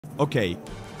Okay,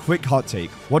 quick hot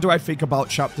take. What do I think about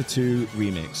Chapter 2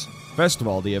 Remix? First of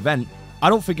all, the event. I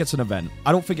don't think it's an event.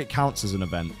 I don't think it counts as an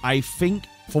event. I think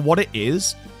for what it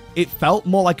is, it felt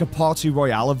more like a Party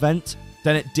Royale event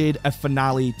than it did a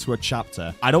finale to a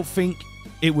chapter. I don't think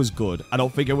it was good. I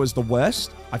don't think it was the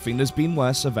worst. I think there's been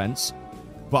worse events,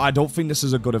 but I don't think this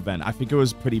is a good event. I think it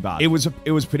was pretty bad. It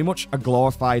was pretty much a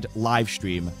glorified live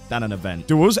stream than an event.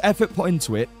 There was effort put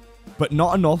into it, but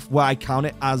not enough where I count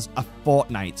it as a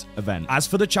Fortnite event. As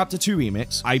for the Chapter 2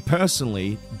 remix, I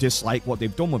personally dislike what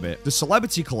they've done with it. The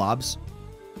celebrity collabs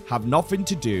have nothing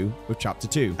to do with Chapter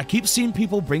 2. I keep seeing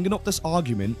people bringing up this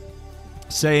argument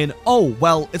saying, oh,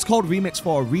 well, it's called Remix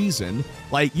for a reason.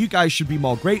 Like, you guys should be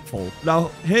more grateful. Now,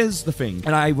 here's the thing,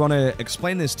 and I want to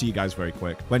explain this to you guys very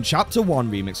quick. When Chapter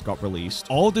 1 Remix got released,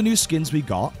 all the new skins we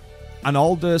got and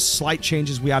all the slight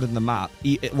changes we had in the map,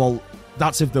 well,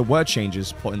 that's if there were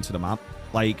changes put into the map,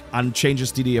 like, and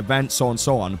changes to the event, so on and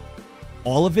so on,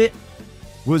 all of it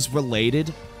was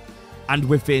related and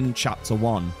within Chapter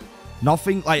 1.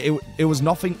 Nothing, like, it was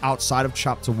nothing outside of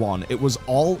Chapter 1. It was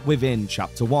all within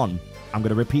Chapter 1. I'm going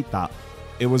to repeat that.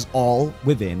 It was all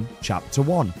within Chapter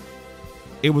 1.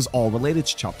 It was all related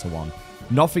to Chapter 1.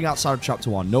 Nothing outside of Chapter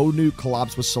 1. No new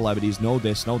collabs with celebrities, no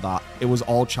this, no that. It was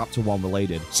all Chapter 1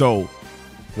 related. So,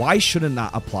 why shouldn't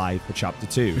that apply for Chapter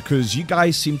 2? Because you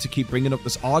guys seem to keep bringing up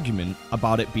this argument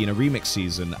about it being a remix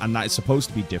season and that it's supposed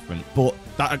to be different. But,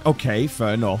 that, okay,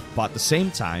 fair enough. But at the same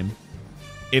time,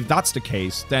 if that's the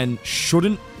case, then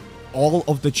shouldn't all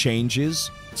of the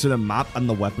changes to the map and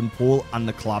the weapon pool and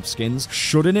the collab skins,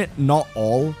 shouldn't it not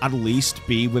all at least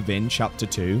be within Chapter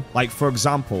 2? Like, for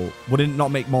example, wouldn't it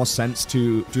not make more sense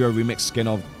to do a remix skin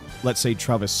of, let's say,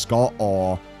 Travis Scott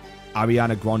or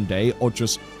Ariana Grande, or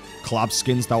just collab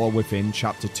skins that were within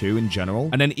Chapter 2 in general?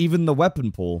 And then even the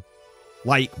weapon pool.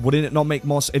 Like, wouldn't it not make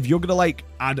more sense? If you're gonna, like,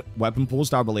 add weapon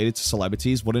pools that are related to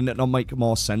celebrities, wouldn't it not make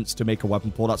more sense to make a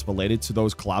weapon pool that's related to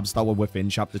those collabs that were within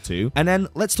Chapter 2? And then,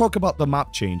 let's talk about the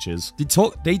map changes. They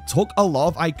took a lot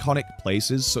of iconic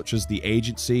places, such as the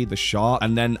Agency, the Shark,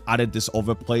 and then added this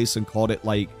other place and called it,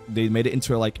 like, they made it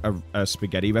into, like, a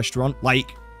spaghetti restaurant.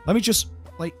 Like, let me just,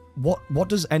 like, what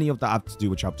does any of that have to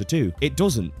do with Chapter 2? It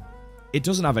doesn't. It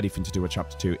doesn't have anything to do with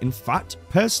Chapter 2. In fact,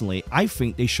 personally, I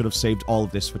think they should have saved all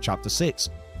of this for Chapter 6.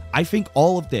 I think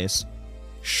all of this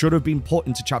should have been put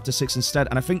into Chapter 6 instead,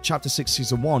 and I think Chapter 6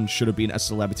 Season 1 should have been a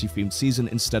celebrity-themed season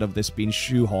instead of this being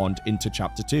shoehorned into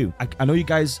Chapter 2. I know you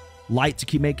guys like to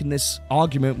keep making this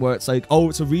argument where it's like, oh,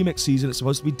 it's a remix season, it's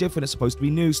supposed to be different, it's supposed to be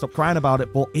new, stop crying about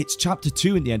it, but it's Chapter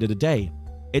 2 in the end of the day.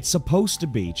 It's supposed to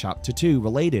be Chapter 2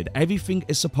 related. Everything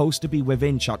is supposed to be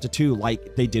within Chapter 2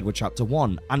 like they did with Chapter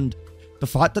 1, and the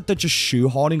fact that they're just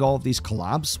shoehorning all of these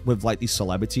collabs with, like, these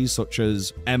celebrities such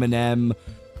as Eminem,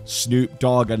 Snoop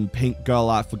Dogg, and Pink Girl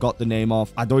I forgot the name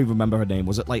of. I don't even remember her name.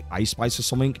 Was it, like, Ice Spice or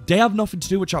something? They have nothing to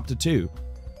do with Chapter 2.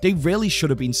 They really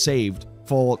should have been saved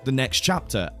for the next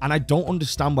chapter. And I don't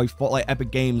understand why like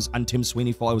Epic Games and Tim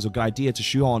Sweeney thought it was a good idea to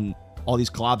shoehorn all these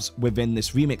collabs within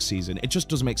this remix season. It just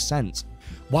doesn't make sense.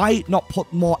 Why not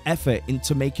put more effort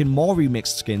into making more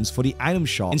remixed skins for the item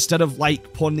shop instead of,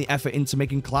 like, putting the effort into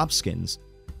making collab skins?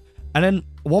 And then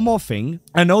one more thing.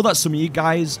 I know that some of you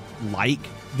guys like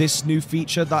this new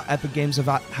feature that Epic Games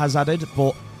has added,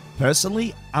 but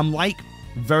personally, I'm, like,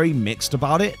 very mixed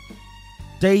about it.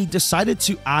 They decided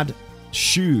to add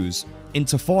shoes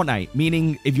into Fortnite,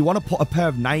 meaning if you want to put a pair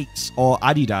of Nikes or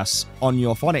Adidas on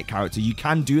your Fortnite character, you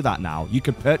can do that now. You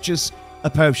could purchase a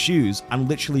pair of shoes and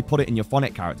literally put it in your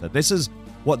Fortnite character. This is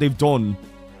what they've done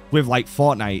with, like,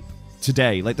 Fortnite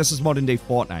today. Like, this is modern day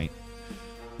Fortnite.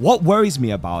 What worries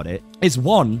me about it is,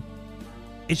 one,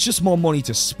 it's just more money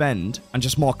to spend and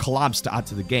just more collabs to add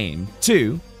to the game.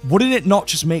 Two, wouldn't it not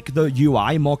just make the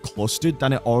UI more clustered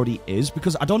than it already is?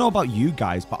 Because I don't know about you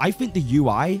guys, but I think the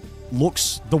UI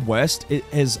looks the worst it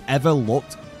has ever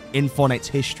looked in Fortnite's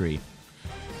history.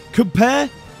 Compare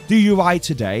the UI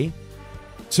today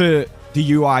to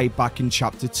the UI back in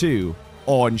Chapter 2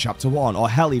 or in Chapter 1 or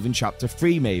hell, even Chapter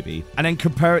 3 maybe, and then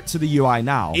compare it to the UI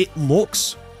now. It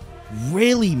looks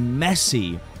really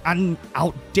messy and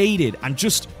outdated, and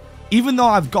just, even though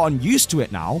I've gotten used to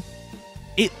it now,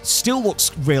 it still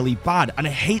looks really bad, and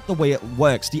I hate the way it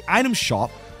works. The item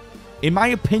shop, in my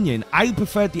opinion, I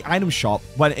preferred the item shop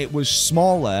when it was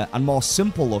smaller and more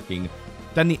simple looking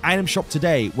than the item shop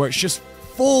today, where it's just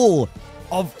full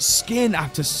of skin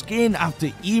after skin after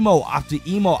emote after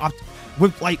emote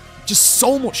with, like, just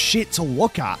so much shit to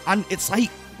look at. And it's like,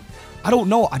 I don't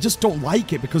know, I just don't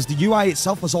like it because the UI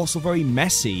itself was also very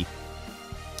messy.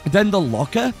 Then the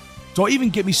locker, don't even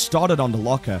get me started on the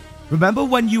locker. Remember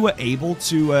when you were able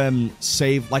to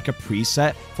save like a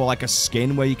preset for like a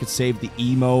skin where you could save the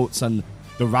emotes and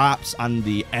the raps and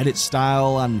the edit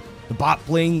style and the bat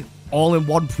bling all in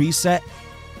one preset?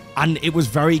 And it was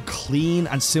very clean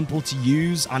and simple to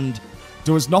use, and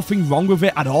there was nothing wrong with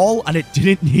it at all, and it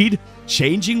didn't need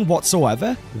changing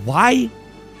whatsoever. Why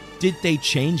did they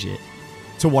change it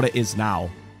to what it is now?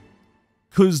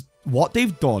 Because what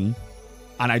they've done,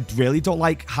 and I really don't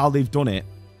like how they've done it,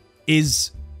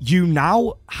 is you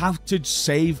now have to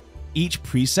save each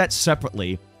preset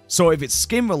separately. So if it's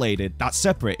skin related, that's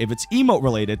separate. If it's emote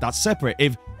related, that's separate.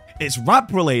 If it's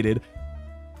rap related,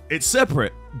 it's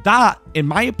separate. That, in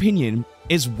my opinion,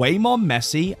 is way more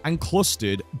messy and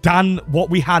clustered than what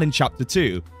we had in Chapter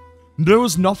 2. There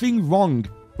was nothing wrong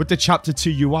with the Chapter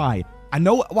 2 UI. I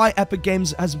know why Epic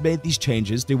Games has made these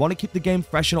changes. They want to keep the game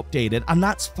fresh and updated, and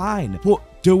that's fine. But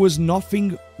there was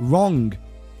nothing wrong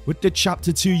with the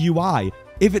Chapter 2 UI.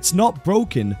 If it's not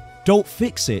broken, don't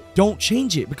fix it. Don't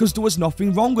change it, because there was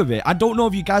nothing wrong with it. I don't know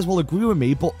if you guys will agree with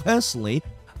me, but personally,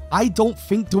 I don't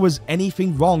think there was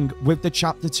anything wrong with the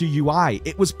Chapter 2 UI.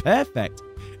 It was perfect.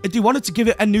 If they wanted to give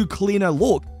it a new, cleaner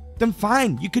look, then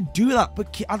fine, you could do that,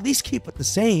 but at least keep it the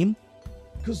same,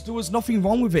 because there was nothing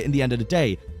wrong with it in the end of the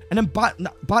day. And then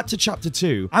back to Chapter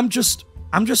 2. I'm just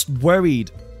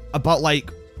worried about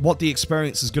like what the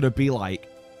experience is gonna be like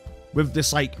with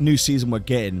this like new season we're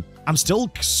getting. I'm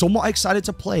still somewhat excited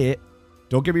to play it,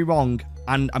 don't get me wrong,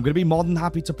 and I'm gonna be more than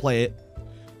happy to play it,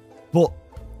 but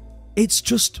it's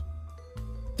just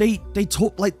they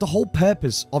took like the whole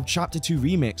purpose of Chapter 2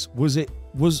 Remix was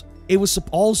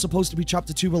all supposed to be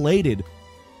Chapter 2 related,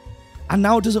 and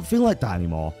now it doesn't feel like that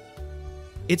anymore.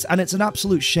 It's an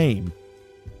absolute shame,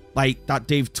 like, that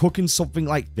they've taken something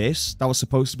like this that was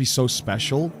supposed to be so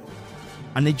special,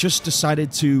 and they just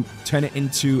decided to turn it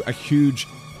into a huge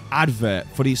advert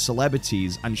for these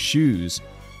celebrities and shoes,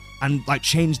 and like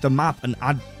change the map and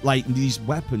add like these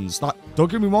weapons. That,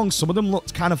 don't get me wrong, some of them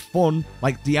looked kind of fun,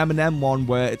 like the Eminem one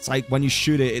where it's like when you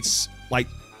shoot it, it's like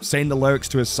saying the lyrics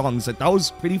to his songs. Like, that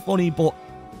was pretty funny, but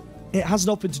it has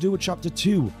nothing to do with Chapter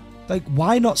 2. Like,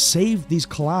 why not save these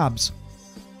collabs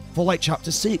for like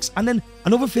Chapter 6? And then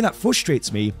another thing that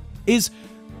frustrates me is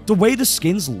the way the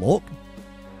skins look.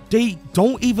 They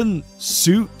don't even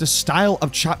suit the style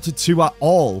of Chapter 2 at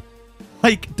all.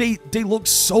 Like, they look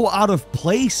so out of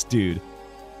place, dude.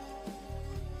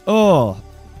 Oh,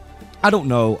 I don't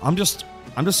know. I'm just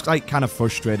like kind of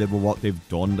frustrated with what they've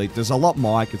done. Like, there's a lot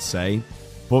more I could say,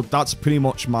 but that's pretty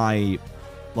much my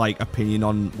like opinion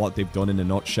on what they've done in a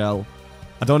nutshell.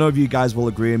 I don't know if you guys will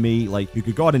agree with me. Like, you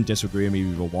could go ahead and disagree with me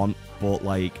if you want, but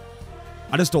like,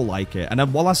 I just don't like it. And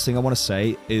then one last thing I want to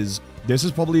say is, this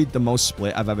is probably the most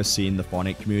split I've ever seen the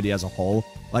Fortnite community as a whole.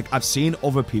 Like, I've seen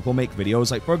other people make videos.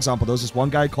 Like, for example, there was this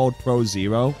one guy called Pro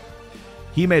Zero.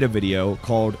 He made a video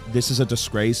called "This is a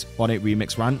Disgrace Fortnite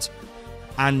Remix Rant."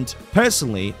 And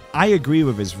personally, I agree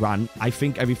with his rant. I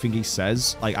think everything he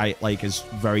says, like, is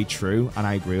very true, and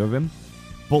I agree with him.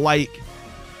 But like,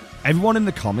 everyone in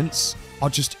the comments are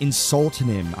just insulting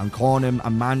him and calling him a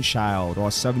man-child or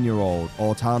a 7-year-old,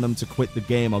 or telling him to quit the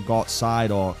game or go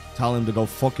outside, or telling him to go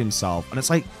fuck himself. And it's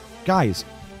like, guys,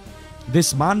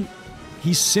 this man,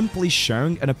 he's simply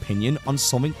sharing an opinion on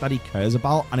something that he cares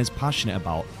about and is passionate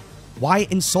about. Why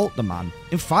insult the man?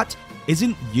 In fact,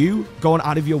 isn't you going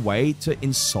out of your way to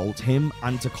insult him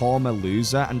and to call him a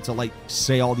loser and to like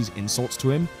say all these insults to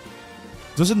him?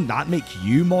 Doesn't that make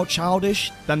you more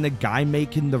childish than the guy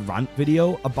making the rant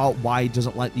video about why he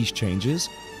doesn't like these changes?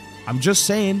 I'm just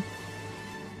saying,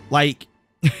 like,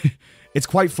 it's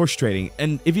quite frustrating.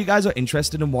 And if you guys are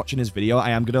interested in watching his video,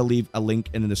 I am going to leave a link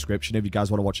in the description if you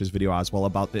guys want to watch his video as well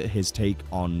about his take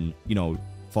on, you know,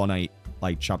 Fortnite,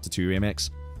 like, Chapter 2 Remix.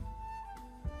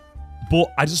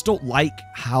 But I just don't like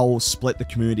how split the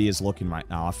community is looking right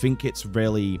now. I think it's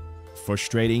really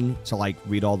frustrating to like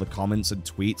read all the comments and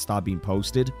tweets that are being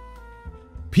posted.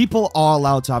 People are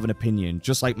allowed to have an opinion,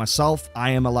 just like myself. I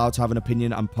am allowed to have an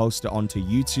opinion and post it onto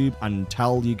YouTube and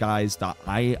tell you guys that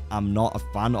I am not a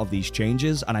fan of these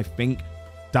changes, and I think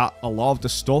that a lot of the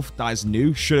stuff that is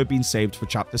new should have been saved for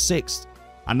Chapter 6,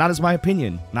 and that is my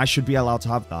opinion, and I should be allowed to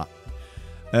have that.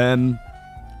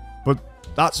 But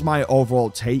that's my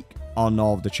overall take on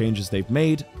all of the changes they've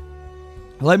made.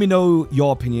 Let me know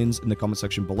your opinions in the comment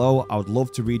section below. I would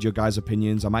love to read your guys'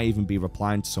 opinions. I might even be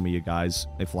replying to some of you guys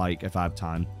if I have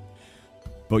time.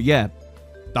 But yeah,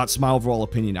 that's my overall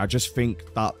opinion. I just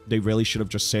think that they really should have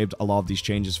just saved a lot of these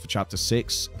changes for Chapter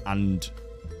 6, and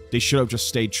they should have just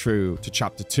stayed true to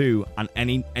Chapter 2, and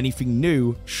anything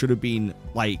new should have been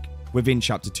like within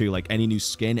Chapter 2, like any new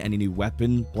skin, any new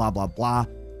weapon, blah blah blah.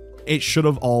 it should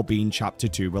have all been Chapter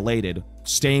 2 related,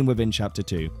 staying within Chapter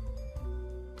 2.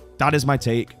 That is my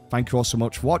take. Thank you all so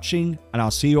much for watching, and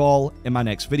I'll see you all in my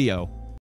next video.